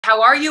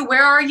How are you?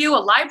 Where are you? A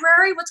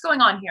library? What's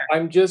going on here?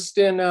 I'm just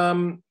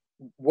in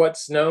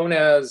what's known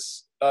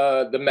as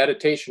the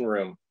meditation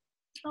room.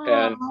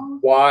 And Oh,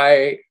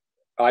 why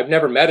I've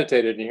never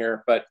meditated in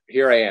here, but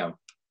here I am.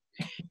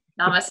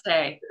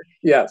 namaste.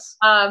 Yes.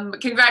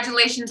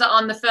 Congratulations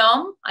on the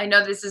film. I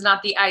know this is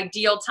not the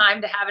ideal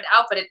time to have it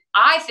out, but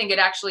I think it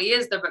actually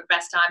is the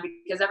best time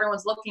because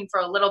everyone's looking for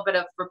a little bit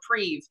of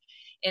reprieve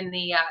in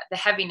the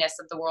heaviness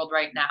of the world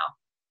right now.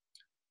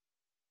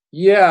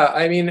 Yeah,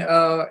 I mean,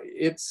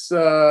 it's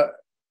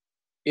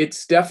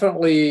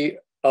definitely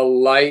a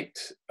light,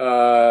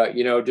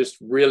 just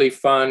really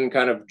fun,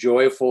 kind of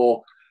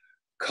joyful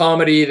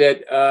comedy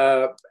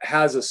that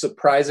has a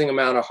surprising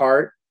amount of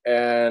heart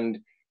and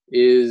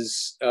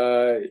is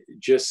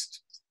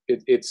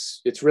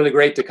it's really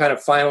great to kind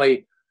of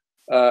finally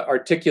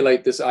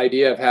articulate this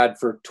idea I've had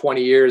for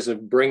 20 years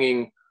of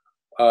bringing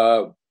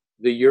the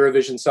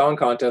Eurovision Song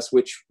Contest,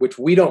 which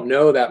we don't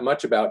know that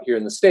much about here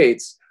in the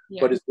States,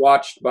 but is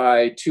watched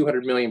by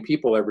 200 million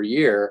people every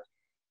year,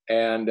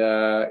 and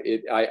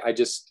I'm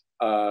just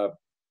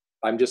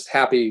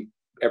happy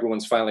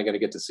everyone's finally going to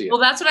get to see it. Well,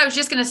 that's what I was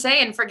just going to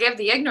say, and forgive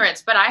the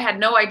ignorance, but I had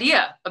no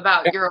idea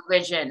about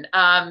Eurovision.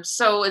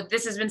 So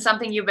this has been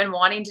something you've been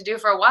wanting to do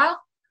for a while?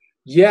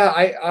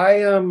 Yeah,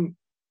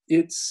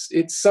 it's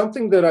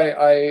something that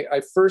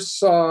I first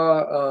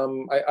saw.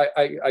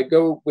 I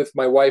go with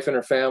my wife and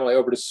her family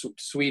over to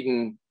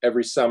Sweden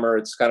every summer.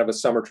 It's kind of a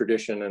summer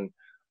tradition, and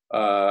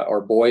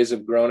our boys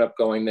have grown up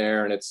going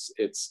there. And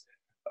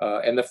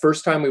and the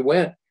first time we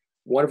went,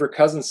 one of her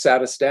cousins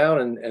sat us down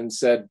and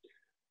said,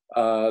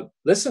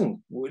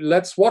 listen,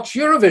 let's watch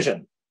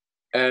Eurovision.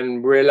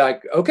 And we're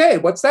like, okay,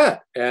 what's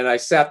that? And I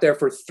sat there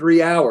for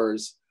 3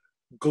 hours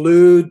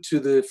glued to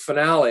the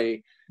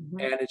finale.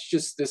 And it's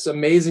just this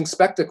amazing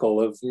spectacle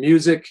of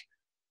music,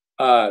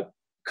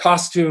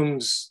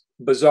 costumes,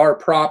 bizarre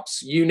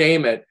props, you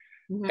name it.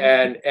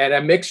 And a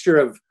mixture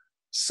of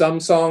some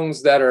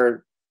songs that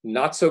are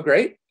not so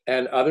great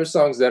and other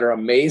songs that are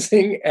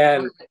amazing.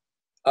 And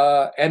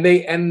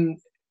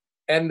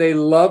they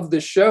love the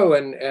show,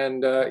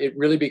 and it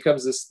really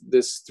becomes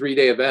this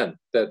 3-day event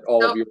that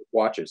all of you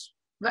watches.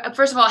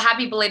 First of all,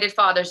 happy belated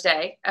Father's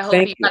Day. I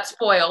hope you got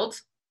spoiled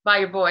by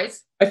your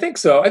boys. I think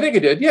so. I think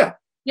it did. Yeah.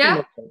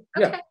 Yeah.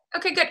 Okay.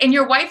 Okay, good. And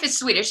your wife is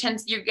Swedish,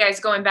 hence you guys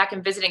going back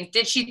and visiting.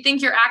 Did she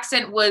think your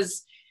accent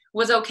was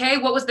okay?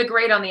 What was the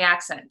grade on the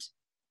accent?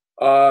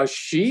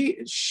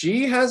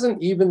 She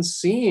hasn't even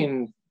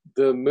seen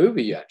the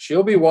movie yet.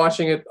 She'll be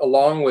watching it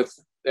along with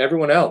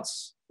everyone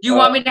else. Do you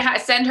want me to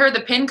send her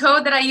the PIN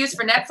code that I use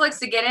for Netflix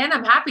to get in?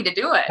 I'm happy to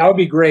do it. That would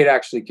be great,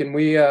 actually. Can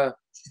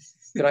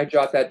I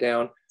jot that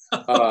down?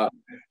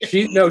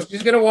 She's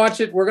going to watch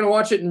it. We're going to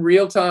watch it in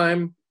real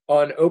time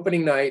on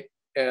opening night.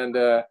 And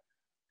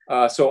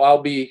so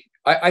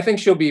I think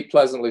she'll be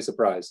pleasantly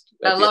surprised.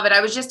 I love it. I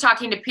was just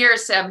talking to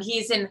Pierce.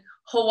 He's in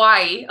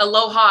Hawaii,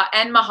 aloha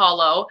and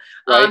mahalo.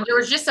 Right. There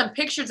was just some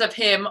pictures of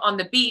him on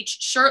the beach,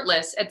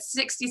 shirtless at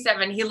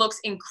 67. He looks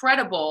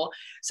incredible.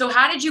 So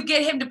how did you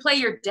get him to play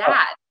your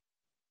dad?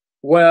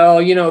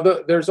 Well,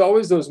 there's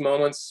always those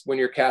moments when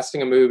you're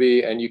casting a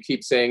movie and you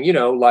keep saying,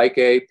 like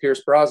a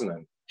Pierce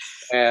Brosnan,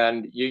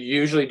 and you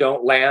usually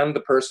don't land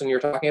the person you're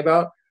talking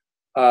about,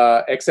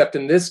 except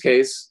in this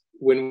case,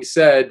 when we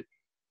said,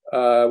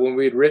 when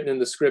we had written in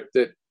the script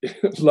that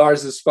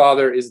Lars's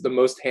father is the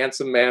most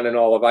handsome man in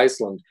all of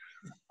Iceland.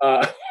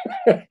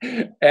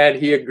 And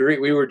he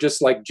agreed. We were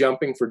just like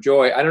jumping for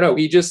joy. I don't know.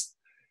 He just,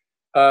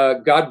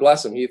 God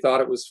bless him. He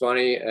thought it was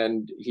funny.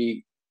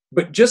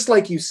 But just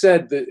like you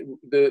said,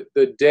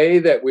 the day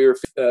that we were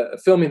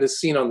filming this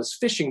scene on this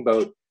fishing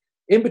boat,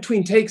 in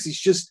between takes,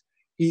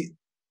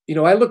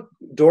 I look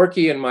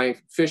dorky in my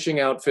fishing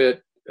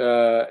outfit.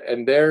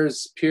 And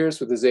there's Pierce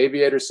with his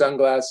aviator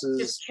sunglasses,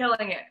 just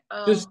killing it,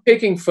 just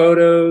taking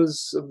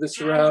photos of the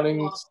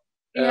surroundings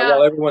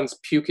while everyone's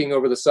puking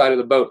over the side of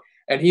the boat,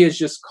 and he is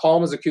just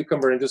calm as a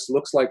cucumber and just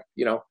looks like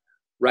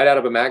right out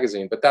of a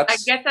magazine. But I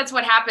guess that's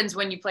what happens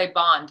when you play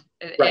Bond,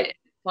 right?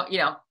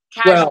 Casual.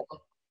 Well,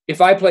 if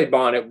I played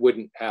Bond, it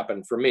wouldn't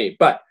happen for me.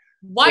 But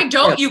why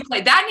don't you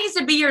play? That needs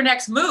to be your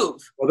next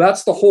move. Well,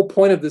 that's the whole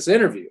point of this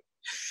interview,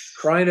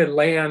 trying to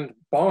land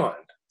Bond.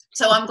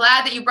 So I'm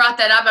glad that you brought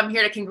that up. I'm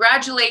here to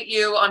congratulate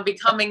you on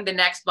becoming the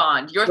next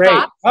Bond. Your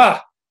thoughts?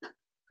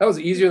 That was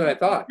easier than I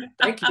thought.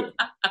 Thank you.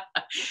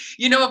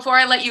 Before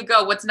I let you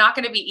go, what's not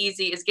going to be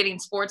easy is getting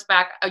sports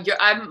back.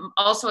 I'm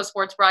also a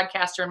sports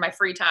broadcaster in my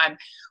free time.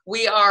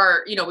 We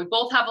are, we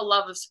both have a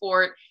love of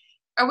sport.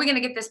 Are we going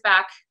to get this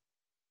back?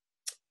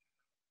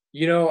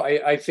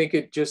 I think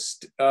it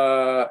just,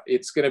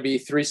 it's going to be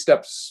 3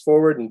 steps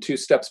forward and 2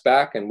 steps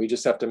back. And we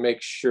just have to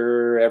make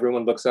sure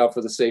everyone looks out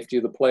for the safety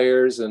of the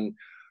players. And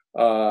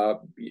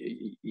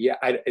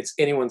it's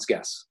anyone's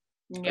guess.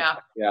 Yeah.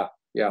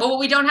 Well, what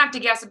we don't have to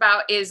guess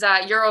about is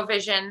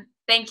Eurovision.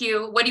 Thank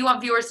you. What do you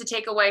want viewers to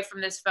take away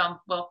from this film,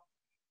 Will?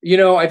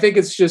 I think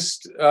it's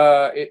just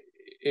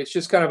it's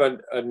just kind of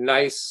a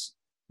nice,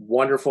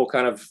 wonderful,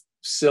 kind of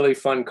silly,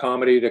 fun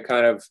comedy to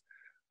kind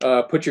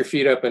of put your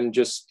feet up and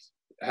just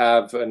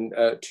have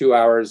 2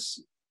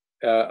 hours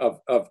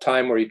of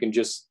time where you can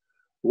just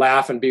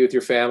laugh and be with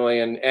your family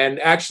and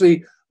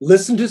actually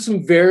listen to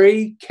some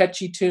very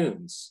catchy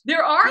tunes.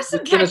 There are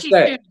some catchy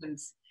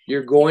tunes.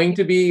 You're going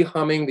to be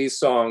humming these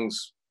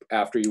songs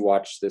after you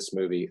watch this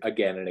movie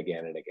again and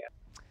again and again.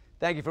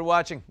 Thank you for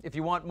watching. If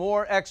you want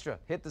more extra,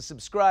 hit the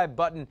subscribe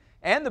button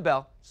and the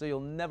bell so you'll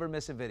never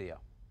miss a video.